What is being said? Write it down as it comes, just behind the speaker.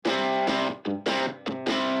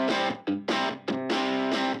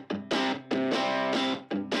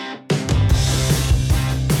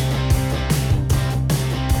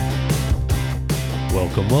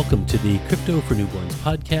Welcome to the Crypto for Newborns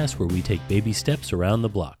podcast, where we take baby steps around the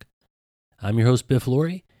block. I'm your host, Biff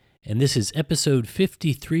Laurie, and this is episode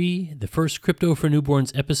 53, the first Crypto for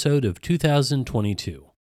Newborns episode of 2022.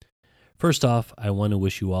 First off, I want to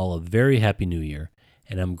wish you all a very happy new year,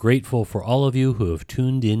 and I'm grateful for all of you who have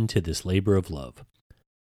tuned in to this labor of love.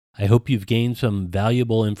 I hope you've gained some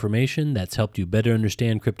valuable information that's helped you better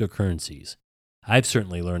understand cryptocurrencies. I've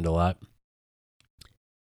certainly learned a lot.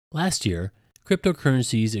 Last year,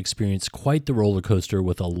 cryptocurrencies experienced quite the roller coaster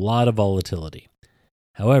with a lot of volatility.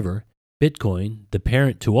 However, Bitcoin, the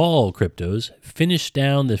parent to all cryptos, finished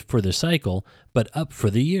down for the cycle, but up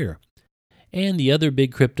for the year. And the other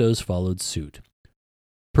big cryptos followed suit.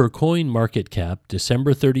 Per coin market cap,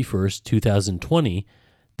 December 31st, 2020,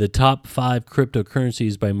 the top 5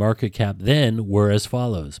 cryptocurrencies by market cap then were as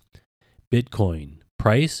follows. Bitcoin,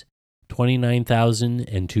 price,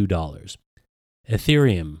 $29,002.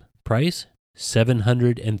 Ethereum, price,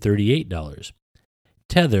 $738.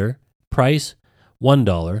 Tether, price,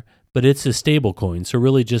 $1, but it's a stable coin, so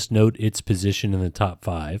really just note its position in the top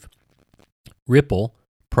 5. Ripple,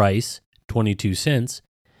 price, 22 cents,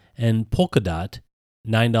 and Polkadot,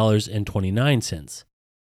 $9.29.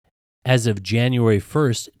 As of January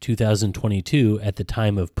 1st, 2022, at the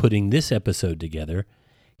time of putting this episode together,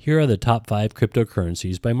 here are the top 5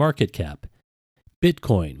 cryptocurrencies by market cap.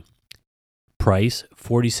 Bitcoin, price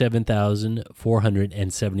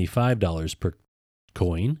 $47,475 per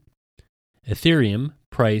coin. Ethereum,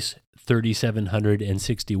 price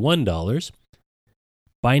 $3,761.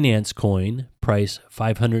 Binance Coin, price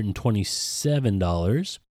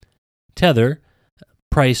 $527. Tether,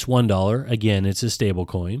 price $1. Again, it's a stable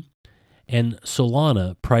coin. And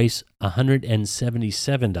Solana, price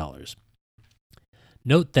 $177.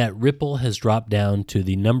 Note that Ripple has dropped down to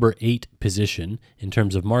the number 8 position in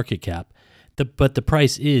terms of market cap, but the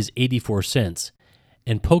price is 84 cents,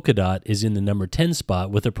 and Polkadot is in the number 10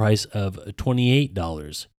 spot with a price of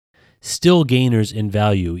 $28. Still gainers in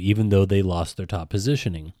value, even though they lost their top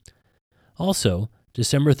positioning. Also,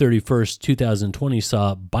 December 31st, 2020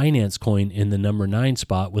 saw Binance Coin in the number 9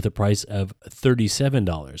 spot with a price of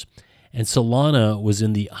 $37, and Solana was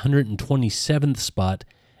in the 127th spot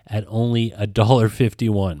at only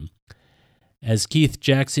 $1.51. As Keith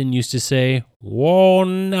Jackson used to say, "Whoa,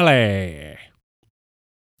 Nelly."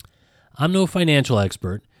 I'm no financial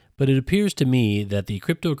expert, but it appears to me that the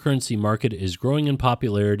cryptocurrency market is growing in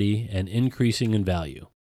popularity and increasing in value.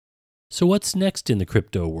 So what's next in the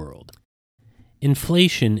crypto world?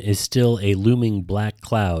 Inflation is still a looming black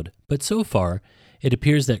cloud, but so far, it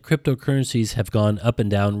appears that cryptocurrencies have gone up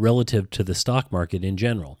and down relative to the stock market in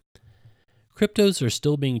general. Cryptos are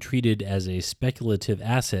still being treated as a speculative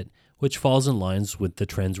asset, which falls in line with the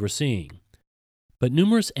trends we're seeing. But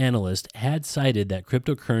numerous analysts had cited that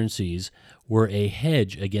cryptocurrencies were a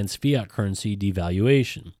hedge against fiat currency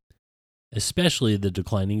devaluation, especially the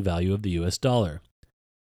declining value of the US dollar.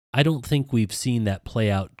 I don't think we've seen that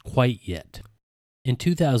play out quite yet. In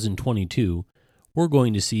 2022, we're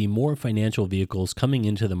going to see more financial vehicles coming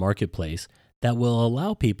into the marketplace that will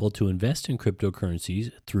allow people to invest in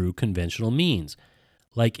cryptocurrencies through conventional means,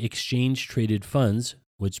 like exchange-traded funds,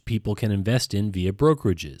 which people can invest in via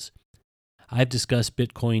brokerages. I've discussed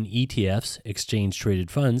Bitcoin ETFs,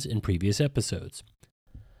 exchange-traded funds, in previous episodes.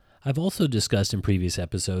 I've also discussed in previous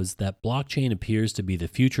episodes that blockchain appears to be the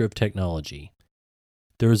future of technology.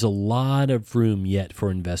 There is a lot of room yet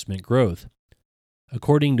for investment growth.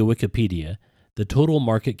 According to Wikipedia, the total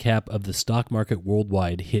market cap of the stock market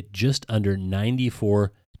worldwide hit just under $94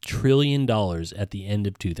 trillion at the end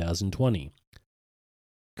of 2020.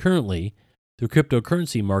 Currently, the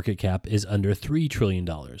cryptocurrency market cap is under $3 trillion.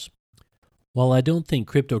 While I don't think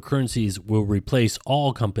cryptocurrencies will replace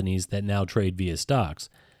all companies that now trade via stocks,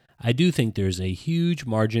 I do think there's a huge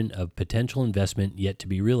margin of potential investment yet to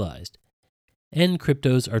be realized. And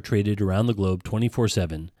cryptos are traded around the globe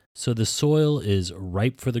 24/7, so the soil is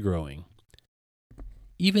ripe for the growing.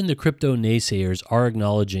 Even the crypto naysayers are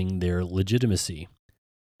acknowledging their legitimacy.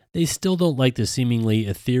 They still don't like the seemingly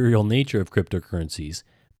ethereal nature of cryptocurrencies,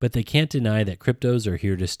 but they can't deny that cryptos are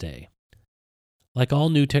here to stay. Like all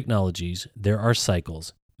new technologies, there are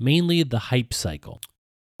cycles, mainly the hype cycle.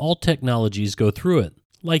 All technologies go through it,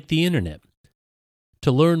 like the internet.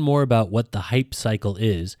 To learn more about what the hype cycle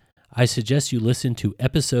is, I suggest you listen to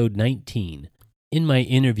episode 19. In my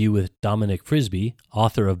interview with Dominic Frisby,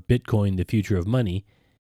 author of Bitcoin, the Future of Money,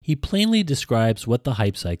 he plainly describes what the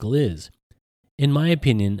hype cycle is. In my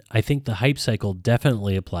opinion, I think the hype cycle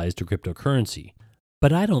definitely applies to cryptocurrency,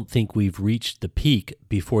 but I don't think we've reached the peak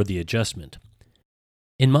before the adjustment.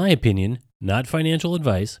 In my opinion, not financial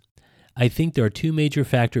advice, I think there are two major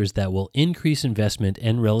factors that will increase investment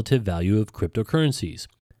and relative value of cryptocurrencies.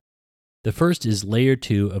 The first is Layer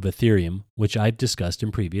 2 of Ethereum, which I've discussed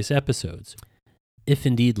in previous episodes. If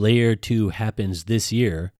indeed Layer 2 happens this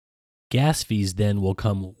year, gas fees then will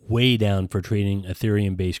come way down for trading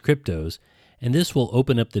Ethereum-based cryptos, and this will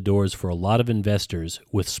open up the doors for a lot of investors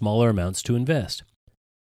with smaller amounts to invest.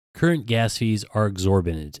 Current gas fees are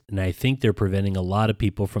exorbitant, and I think they're preventing a lot of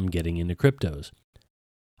people from getting into cryptos.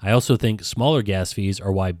 I also think smaller gas fees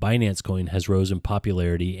are why Binance Coin has rose in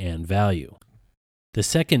popularity and value. The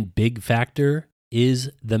second big factor is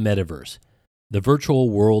the metaverse, the virtual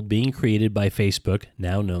world being created by Facebook,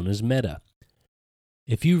 now known as Meta.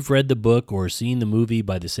 If you've read the book or seen the movie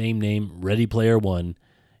by the same name, Ready Player One,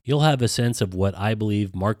 you'll have a sense of what I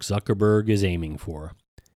believe Mark Zuckerberg is aiming for.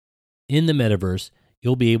 In the metaverse,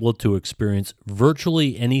 you'll be able to experience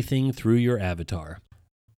virtually anything through your avatar.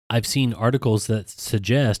 I've seen articles that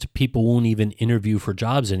suggest people won't even interview for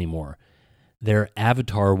jobs anymore. Their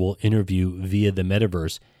avatar will interview via the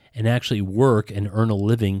metaverse and actually work and earn a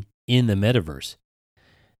living in the metaverse.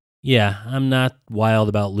 Yeah, I'm not wild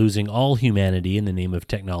about losing all humanity in the name of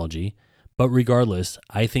technology, but regardless,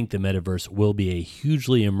 I think the metaverse will be a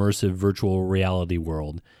hugely immersive virtual reality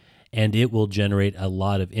world, and it will generate a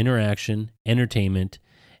lot of interaction, entertainment,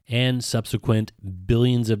 and subsequent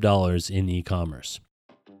billions of dollars in e-commerce.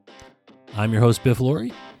 I'm your host, Biff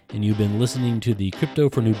Laurie, and you've been listening to the Crypto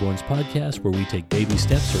for Newborns podcast, where we take baby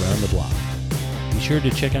steps around the block. Be sure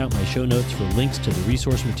to check out my show notes for links to the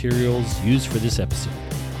resource materials used for this episode.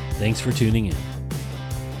 Thanks for tuning in.